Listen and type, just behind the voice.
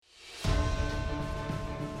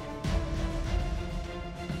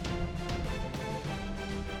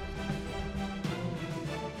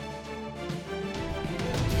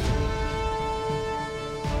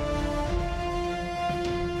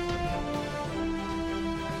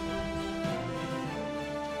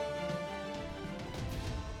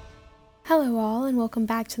Hello all, and welcome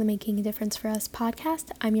back to the Making a Difference for Us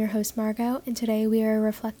podcast. I'm your host Margot, and today we are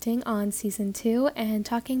reflecting on Season 2 and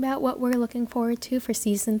talking about what we're looking forward to for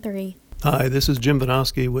Season 3. Hi, this is Jim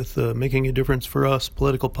Vinosky with the Making a Difference for Us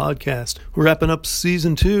political podcast. We're wrapping up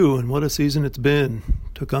Season 2, and what a season it's been.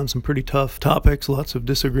 Took on some pretty tough topics, lots of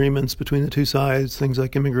disagreements between the two sides, things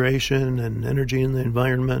like immigration and energy and the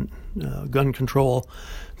environment, gun control.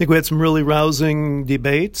 I think we had some really rousing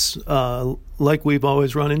debates. Like we've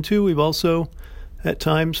always run into, we've also at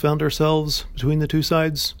times found ourselves between the two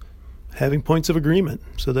sides having points of agreement.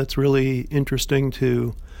 So that's really interesting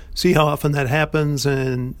to see how often that happens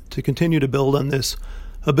and to continue to build on this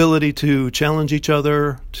ability to challenge each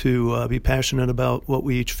other, to be passionate about what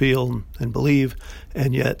we each feel and believe,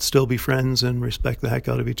 and yet still be friends and respect the heck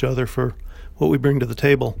out of each other for what we bring to the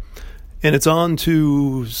table. And it's on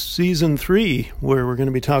to Season 3, where we're going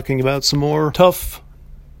to be talking about some more tough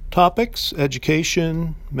topics: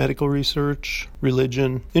 education, medical research,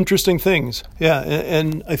 religion, interesting things. Yeah,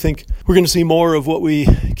 and I think we're going to see more of what we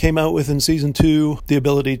came out with in Season 2, the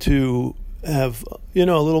ability to have, a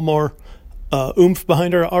little more oomph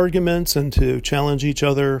behind our arguments and to challenge each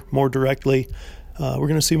other more directly. We're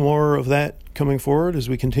going to see more of that coming forward as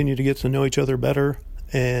we continue to get to know each other better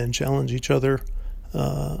and challenge each other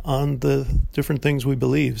on the different things we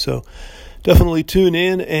believe. So definitely tune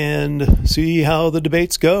in and see how the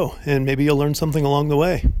debates go, and maybe you'll learn something along the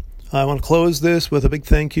way. I want to close this with a big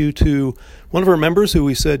thank you to one of our members who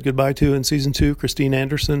we said goodbye to in Season 2, Christine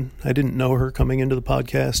Anderson. I didn't know her coming into the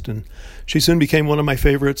podcast, and she soon became one of my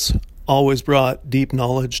favorites. Always brought deep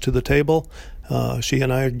knowledge to the table. She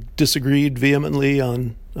and I disagreed vehemently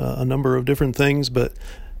on a number of different things, but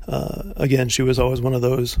again, she was always one of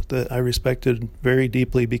those that I respected very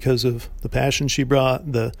deeply because of the passion she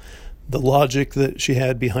brought, the logic that she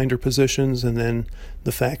had behind her positions, and then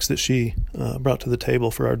the facts that she brought to the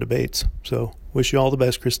table for our debates. So wish you all the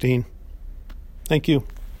best, Christine. Thank you.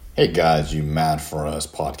 Hey guys, you Mad for Us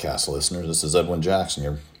podcast listeners. This is Edwin Jackson,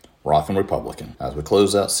 your Rockin' Republican. As we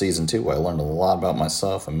close out Season 2, I learned a lot about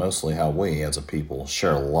myself and mostly how we as a people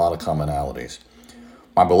share a lot of commonalities.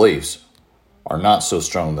 My beliefs are not so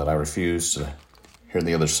strong that I refuse to hear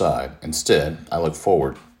the other side. Instead, I look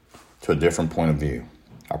forward to a different point of view.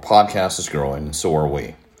 Our podcast is growing, and so are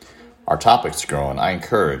we. Our topic's growing. I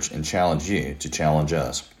encourage and challenge you to challenge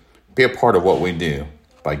us. Be a part of what we do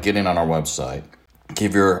by getting on our website,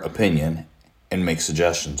 give your opinion, and make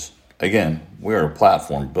suggestions. Again, we are a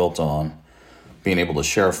platform built on being able to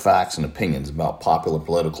share facts and opinions about popular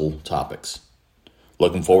political topics.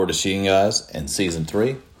 Looking forward to seeing you guys in Season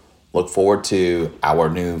 3. Look forward to our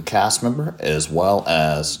new cast member as well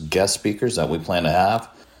as guest speakers that we plan to have.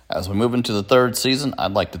 As we move into the third season,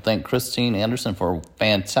 I'd like to thank Christine Anderson for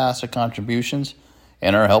fantastic contributions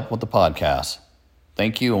and her help with the podcast.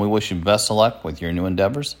 Thank you, and we wish you best of luck with your new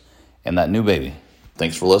endeavors and that new baby.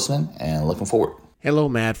 Thanks for listening and looking forward. Hello,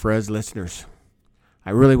 Mad for Us listeners.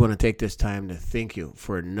 I really want to take this time to thank you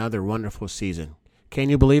for another wonderful season. Can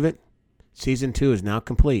you believe it? Season 2 is now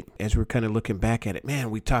complete. As we're kind of looking back at it,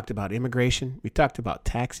 man, we talked about immigration, we talked about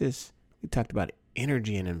taxes, we talked about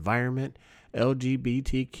energy and environment,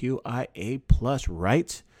 LGBTQIA plus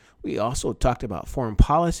rights. We also talked about foreign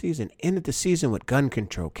policies and ended the season with gun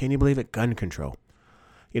control. Can you believe it? Gun control.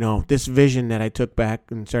 This vision that I took back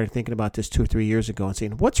and started thinking about this 2 or 3 years ago and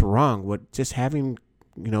saying, what's wrong with just having,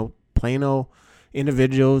 plain old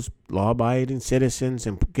individuals, law-abiding citizens,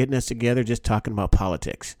 and getting us together just talking about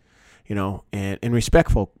politics, and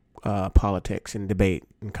respectful politics and debate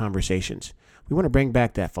and conversations. We want to bring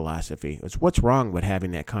back that philosophy. It's what's wrong with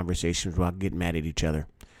having that conversation without getting mad at each other.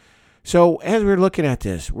 So as we're looking at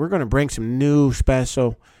this, we're going to bring some new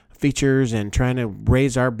special features and trying to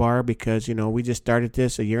raise our bar because, we just started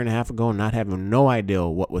this a year and a half ago and not having no idea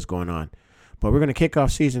what was going on. But we're going to kick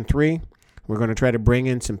off Season 3. We're going to try to bring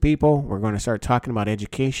in some people. We're going to start talking about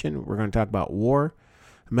education. We're going to talk about war,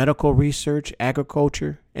 medical research,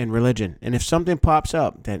 agriculture, and religion. And if something pops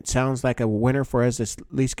up that sounds like a winner for us to at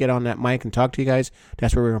least get on that mic and talk to you guys,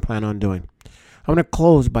 that's what we're going to plan on doing. I want to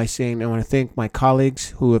close by saying I want to thank my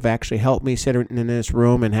colleagues who have actually helped me sitting in this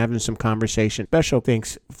room and having some conversation. Special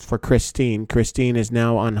thanks for Christine. Christine is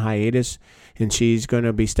now on hiatus, and she's going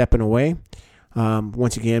to be stepping away.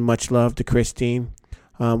 Once again, much love to Christine.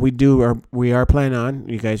 We are planning on,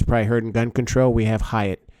 you guys probably heard in gun control, we have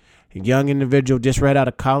Hyatt, a young individual just right out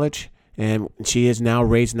of college. And she is now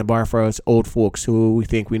raising the bar for us old folks who we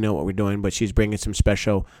think we know what we're doing, but she's bringing some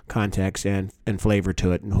special context and flavor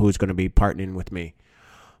to it, and who's going to be partnering with me.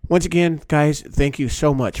 Once again, guys, thank you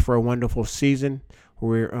so much for a wonderful season.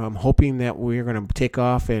 We're hoping that we're going to take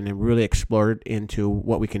off and really explore it into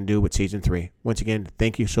what we can do with season 3. Once again,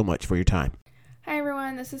 thank you so much for your time. Hi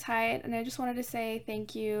everyone, this is Hyatt, and I just wanted to say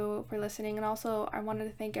thank you for listening, and also I wanted to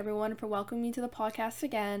thank everyone for welcoming me to the podcast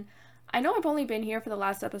again. I know I've only been here for the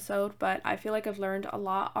last episode, but I feel like I've learned a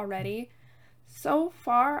lot already. So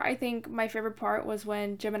far, I think my favorite part was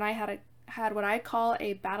when Jim and I had what I call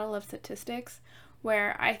a battle of statistics,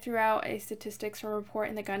 where I threw out a statistics from a report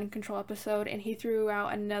in the gun control episode, and he threw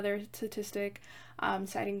out another statistic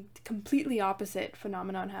citing completely opposite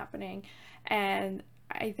phenomenon happening. And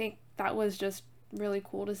I think that was just really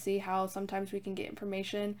cool to see how sometimes we can get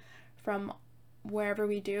information from wherever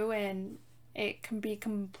we do, and it can be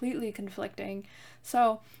completely conflicting.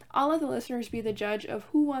 So I'll let the listeners be the judge of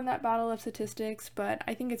who won that battle of statistics, but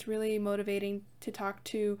I think it's really motivating to talk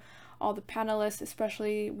to all the panelists,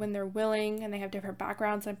 especially when they're willing and they have different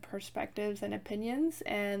backgrounds and perspectives and opinions,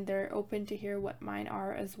 and they're open to hear what mine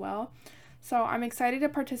are as well. So I'm excited to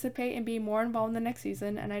participate and be more involved in the next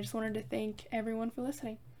season, and I just wanted to thank everyone for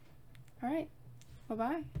listening. All right,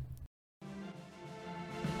 bye-bye.